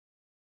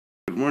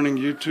Morning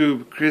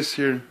YouTube, Chris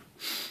here.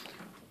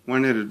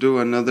 Wanted to do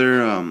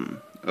another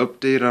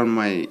update on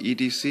my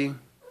EDC.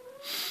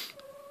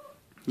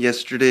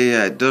 Yesterday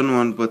I had done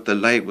one, but the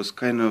light was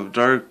kind of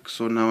dark,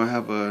 so now I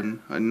have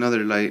another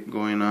light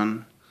going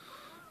on.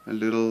 A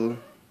little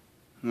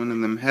one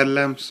of them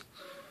headlamps.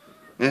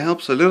 It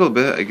helps a little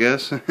bit, I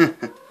guess.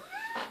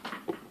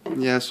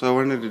 Yeah, so I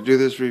wanted to do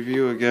this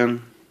review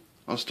again.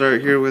 I'll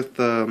start here with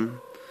the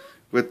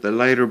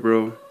lighter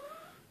bro.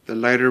 The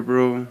lighter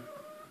bro,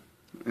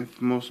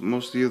 if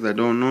most of you that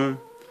don't know,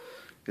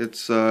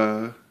 it's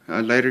a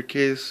lighter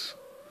case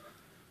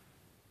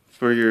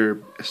for your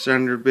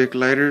standard big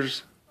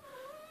lighters.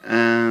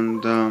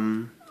 And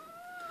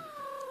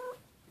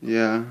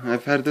yeah,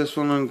 I've had this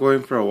one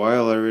ongoing for a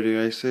while already.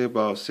 I say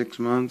about 6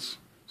 months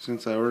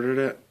since I ordered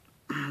it.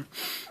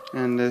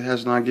 And it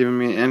has not given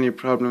me any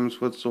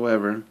problems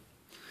whatsoever.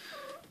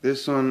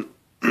 This one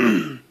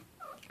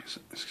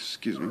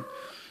excuse me.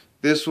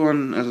 This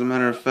one, as a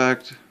matter of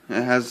fact,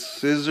 it has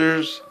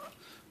scissors.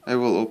 I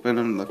will open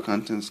them, the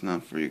contents now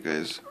for you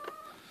guys.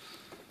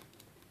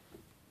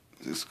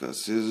 It's got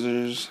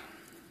scissors.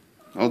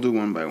 I'll do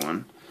one by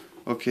one.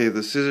 Okay,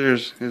 the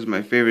scissors is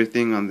my favorite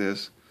thing on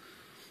this.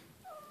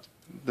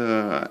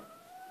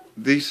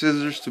 These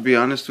scissors, to be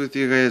honest with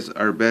you guys,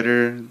 are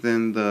better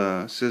than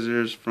the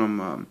scissors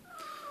from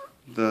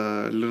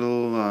the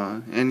little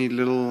any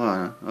little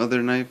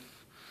other knife,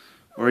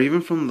 or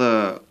even from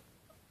the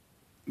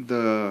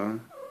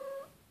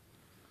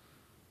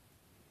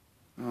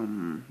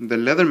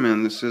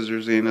Leatherman. The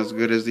scissors ain't as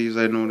good as these,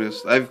 I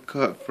noticed. I've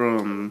cut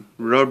from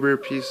rubber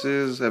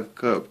pieces, I've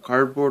cut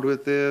cardboard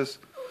with this,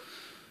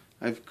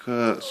 I've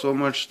cut so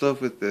much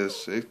stuff with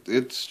this.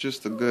 It's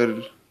just a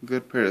good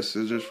pair of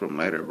scissors from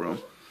Lighter Bro.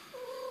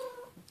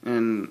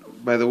 And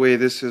by the way,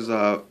 this is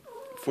a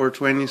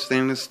 420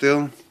 stainless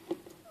steel.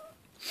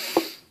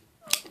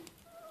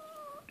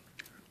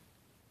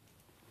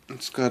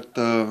 It's got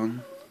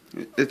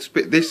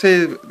they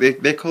say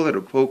they call it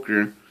a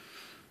poker,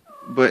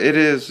 but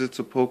it's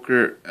a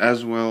poker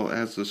as well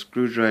as a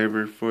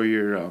screwdriver for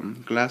your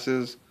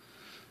glasses.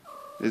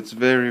 It's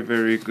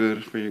very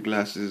good for your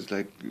glasses.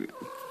 Like,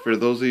 for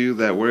those of you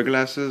that wear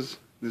glasses,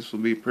 this will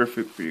be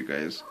perfect for you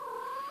guys.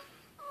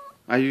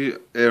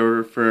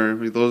 Or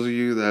for those of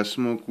you that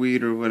smoke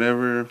weed or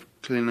whatever,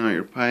 clean out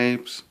your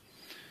pipes,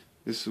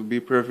 this will be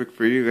perfect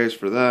for you guys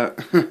for that.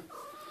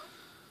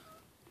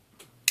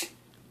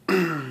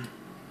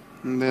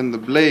 And then the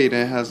blade,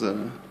 it has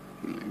a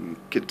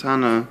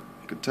katana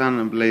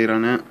blade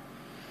on it.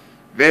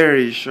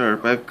 Very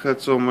sharp. I've cut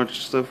so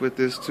much stuff with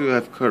this too.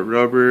 I've cut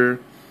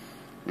rubber,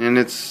 and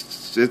it's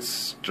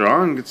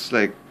strong. It's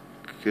like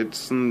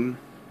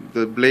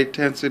the blade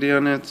tensity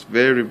on it's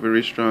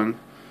very strong.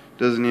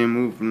 Doesn't even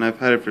move. And I've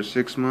had it for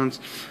 6 months.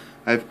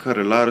 I've cut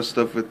a lot of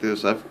stuff with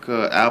this. I've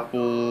cut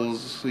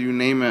apples, you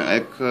name it.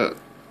 I've cut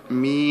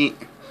meat.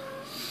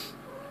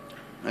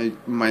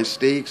 My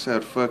steaks,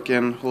 I'd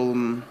fucking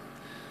hold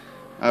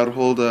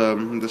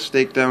the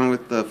steak down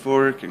with the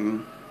fork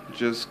and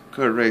just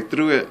cut right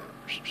through it.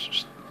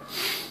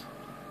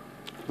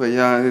 But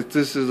yeah,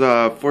 this is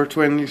a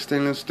 420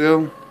 stainless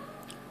steel.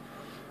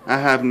 I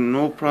have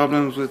no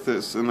problems with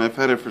this, and I've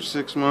had it for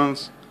 6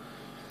 months.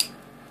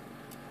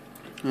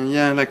 And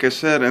yeah, like I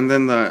said, and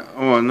then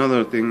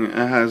another thing, it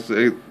has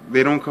they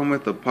don't come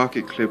with the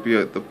pocket clip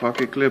yet. The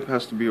pocket clip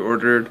has to be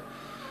ordered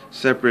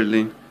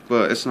separately,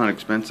 but it's not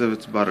expensive.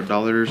 It's about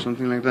 $1 or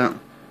something like that.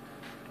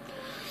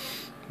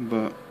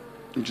 But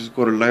you just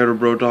go to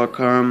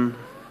lighterbro.com,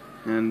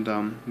 and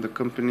the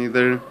company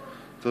there,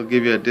 they'll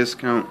give you a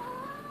discount,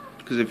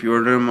 because if you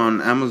order them on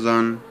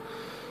Amazon,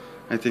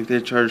 I think they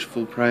charge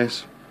full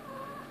price.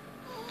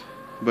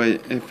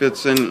 But if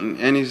it's in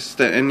any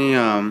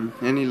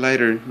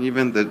lighter,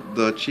 even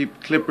the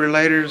cheap clipper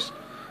lighters,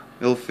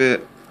 it'll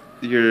fit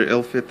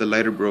the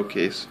Lighter Bro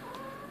case.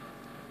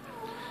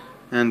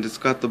 And it's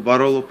got the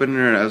bottle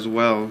opener as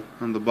well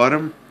on the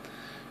bottom.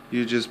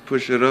 You just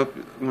push it up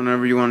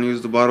whenever you want to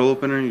use the bottle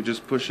opener. You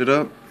just push it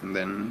up and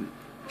then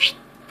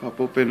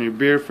pop open your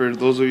beer. For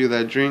those of you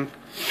that drink,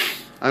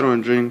 I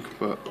don't drink,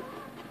 but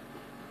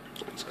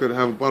it's good to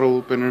have a bottle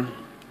opener.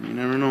 You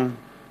never know.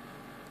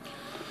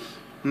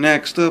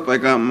 Next up, I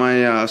got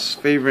my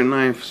favorite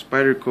knife,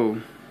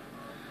 Spyderco.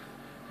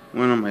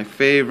 One of my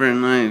favorite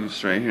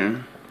knives right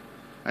here.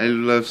 I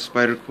love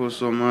Spyderco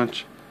so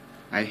much,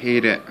 I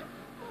hate it.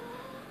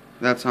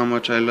 That's how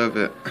much I love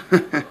it.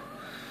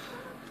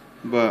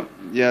 But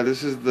yeah,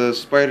 this is the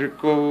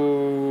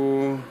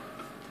Spyderco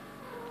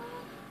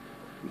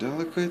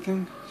Delica, I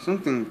think,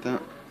 something like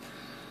that.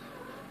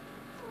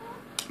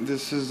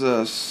 This is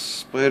a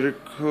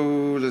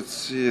Spyderco. Let's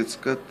see, it's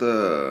got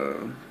the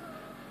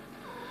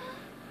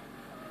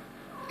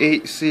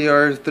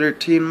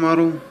 8CR13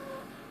 model.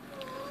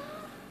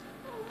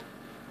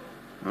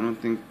 I don't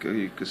think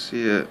you can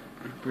see it.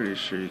 I'm pretty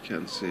sure you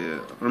can't see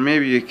it, or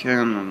maybe you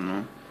can. I don't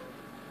know.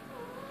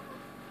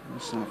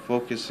 It's not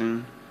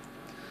focusing.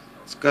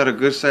 It's got a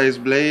good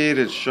sized blade.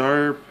 It's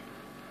sharp.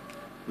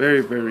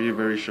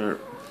 Very sharp.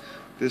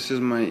 This is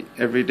my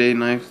everyday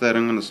knife that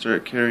I'm gonna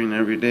start carrying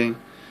every day.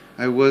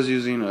 I was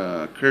using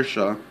a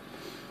Kershaw.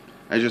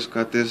 I just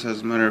got this,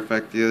 as a matter of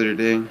fact, the other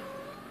day.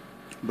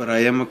 But I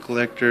am a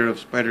collector of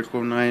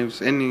Spyderco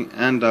knives, and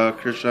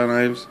Kershaw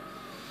knives.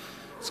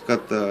 It's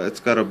got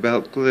a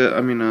belt clip,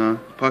 a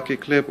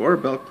pocket clip or a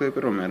belt clip,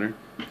 it don't matter.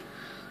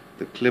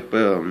 The clip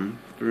I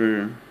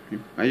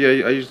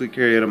usually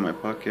carry it in my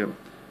pocket.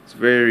 It's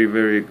very,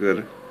 very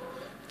good.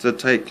 It's a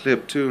tight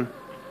clip too.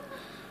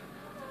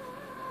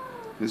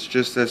 It's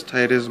just as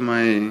tight as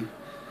my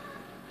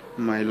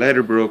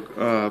lighter broke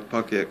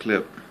pocket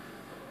clip.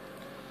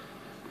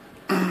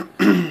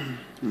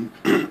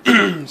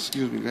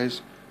 Excuse me,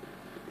 guys.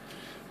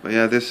 But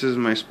yeah, this is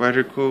my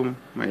Spyderco,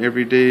 my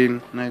everyday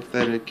knife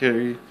that I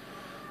carry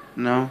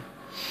now.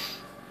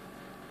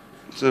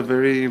 It's a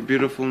very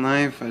beautiful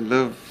knife. I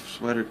love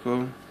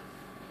Spyderco.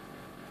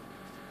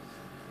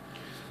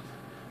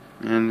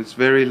 And it's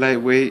very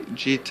lightweight,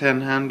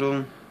 G10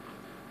 handle.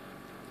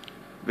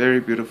 Very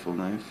beautiful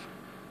knife.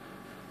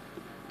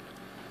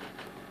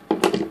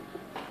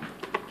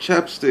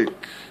 Chapstick.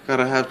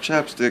 Gotta have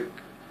chapstick.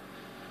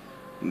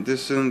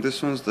 This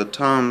one's the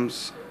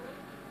Tom's.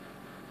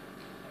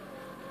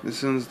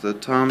 This one's the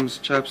Tom's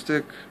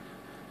chapstick.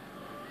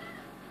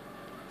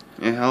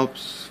 It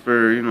helps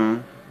for,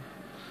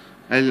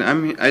 I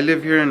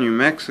live here in New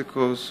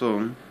Mexico,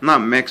 so not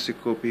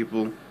Mexico,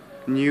 people,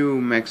 New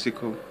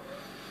Mexico.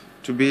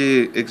 To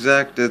be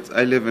exact,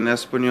 I live in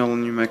Española,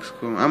 New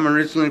Mexico. I'm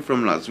originally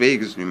from Las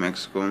Vegas, New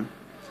Mexico,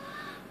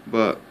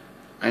 but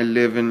I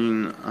live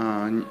in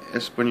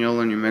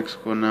Española, New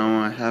Mexico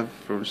now. I have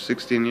for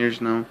 16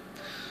 years now.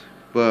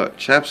 But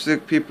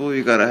chapstick, people,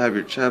 you gotta have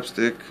your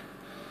chapstick.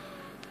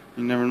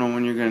 You never know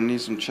when you're gonna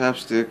need some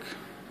chapstick.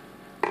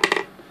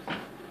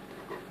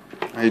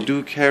 I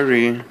do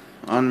carry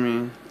on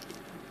me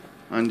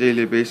on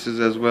daily basis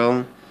as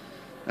well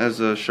as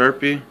a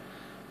Sharpie.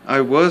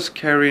 I was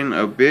carrying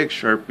a big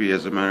Sharpie,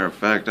 as a matter of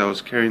fact. I was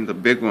carrying the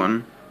big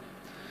one,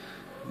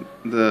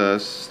 the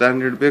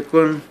standard big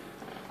one.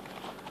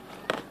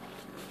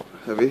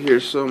 Have it here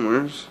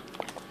somewhere.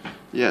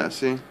 Yeah,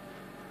 see,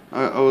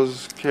 I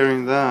was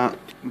carrying that,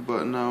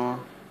 but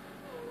now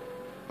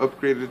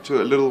upgraded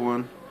to a little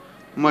one.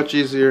 Much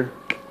easier,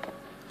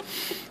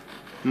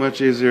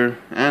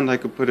 and I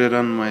could put it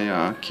on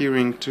my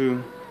keyring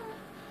too.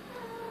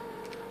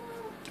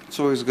 It's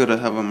always good to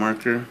have a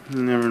marker.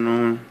 You never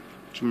know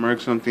to mark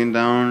something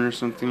down or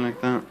something like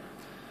that.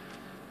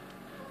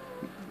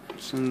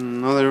 It's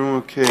another one.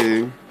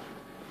 Okay.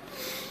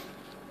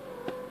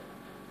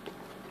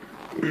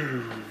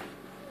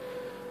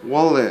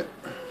 Wallet.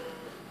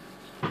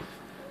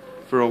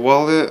 For a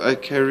wallet, I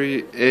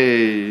carry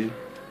a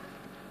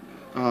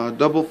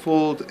double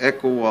fold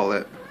Echo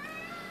wallet.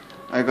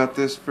 I got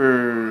this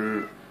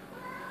for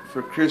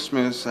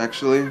Christmas,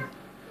 actually,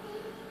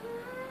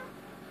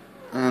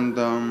 and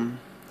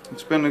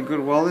it's been a good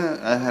wallet.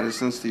 I had it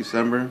since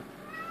December.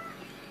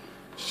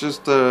 It's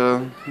just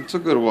it's a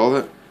good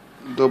wallet,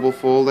 double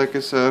fold, like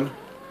I said.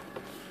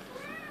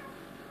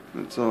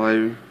 That's all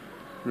I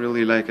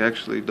really like,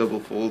 actually, double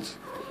folds.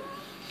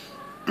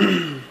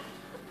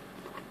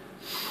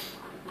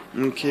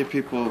 Okay,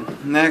 people,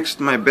 next,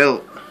 my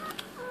belt.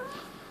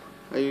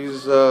 I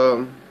use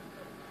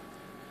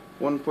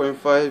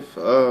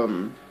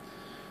 1.5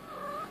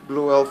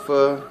 Blue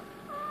Alpha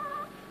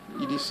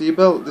EDC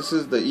belt. This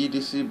is the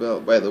EDC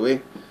belt, by the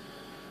way.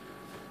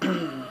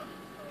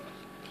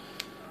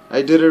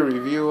 I did a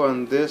review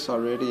on this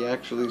already,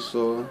 actually,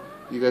 so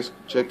you guys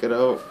can check it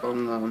out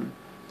on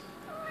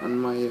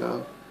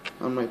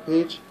my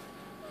page.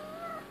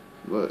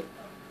 But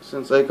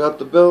since I got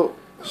the belt,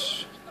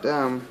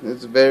 damn,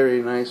 it's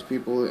very nice,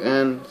 people.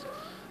 And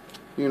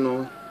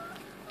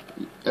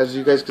as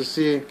you guys can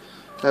see,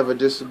 I have a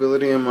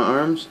disability in my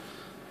arms.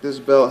 This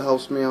belt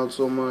helps me out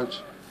so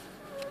much.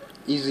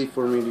 Easy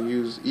for me to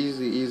use.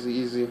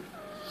 Easy.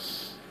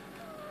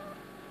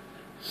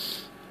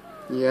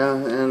 Yeah,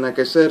 and like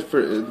I said,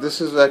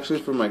 this is actually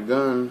for my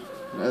gun.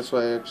 That's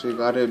why I actually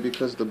got it,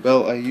 because the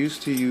belt I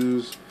used to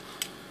use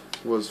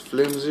was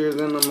flimsier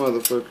than a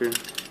motherfucker.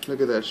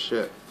 Look at that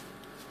shit.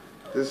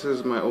 This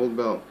is my old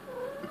belt.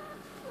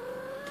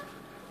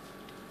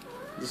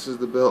 This is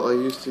the belt I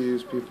used to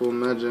use, people.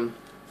 Imagine.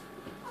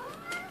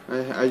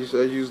 I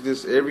used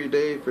this every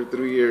day for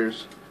 3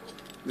 years.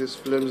 This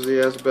flimsy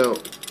ass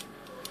belt.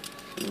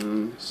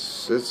 And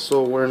it's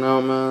so worn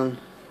out, man.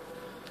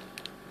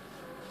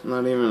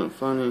 Not even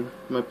funny.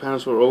 My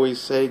pants were always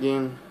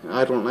sagging.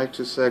 I don't like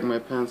to sag my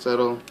pants at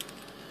all.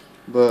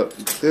 But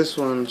this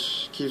one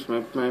keeps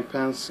my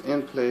pants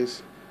in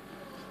place.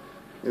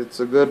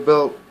 It's a good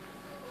belt.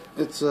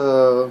 It's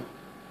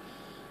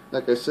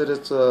like I said,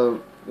 it's a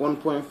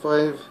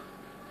 1.5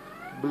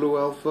 Blue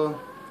Alpha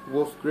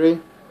Wolf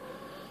Gray.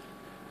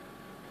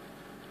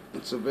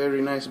 It's a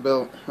very nice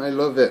belt. I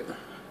love it.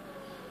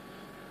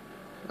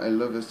 I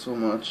love it so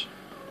much.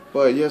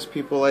 But yes,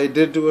 people, I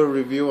did do a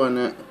review on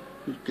it.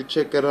 You could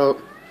check it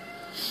out.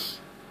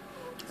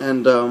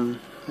 And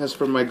as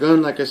for my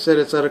gun, like I said,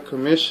 it's out of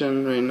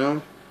commission right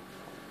now.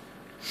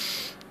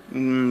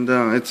 And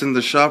it's in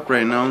the shop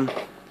right now.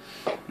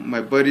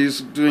 My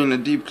buddy's doing a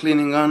deep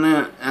cleaning on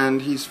it,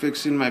 and he's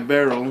fixing my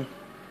barrel.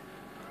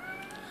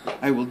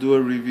 I will do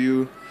a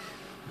review,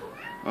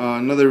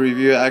 another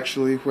review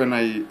actually, when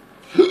I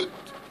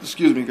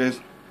excuse me guys,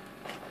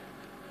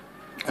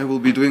 I will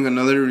be doing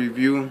another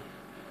review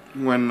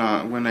when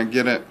I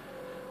get it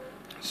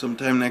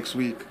sometime next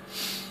week.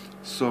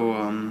 So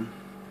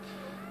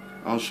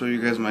I'll show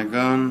you guys my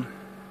gun,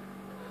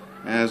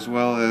 as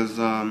well as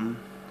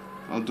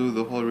I'll do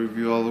the whole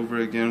review all over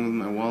again with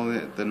my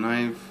wallet, the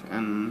knife,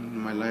 and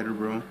my lighter,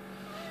 bro.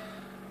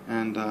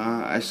 And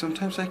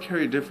sometimes I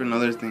carry different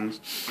other things.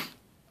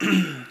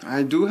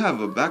 I do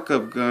have a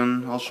backup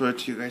gun. I'll show it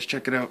to you guys.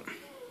 Check it out.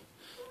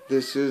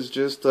 This is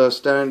just a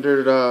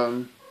standard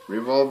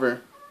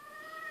revolver.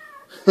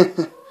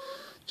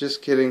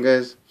 Just kidding,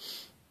 guys.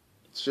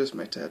 It's just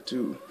my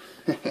tattoo.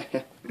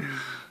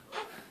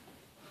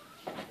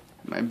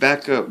 My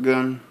backup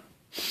gun.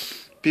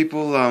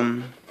 People,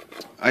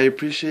 I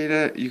appreciate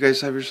it. You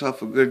guys have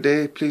yourself a good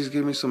day. Please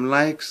give me some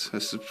likes, a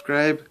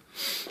subscribe.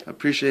 I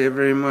appreciate it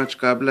very much.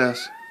 God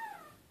bless.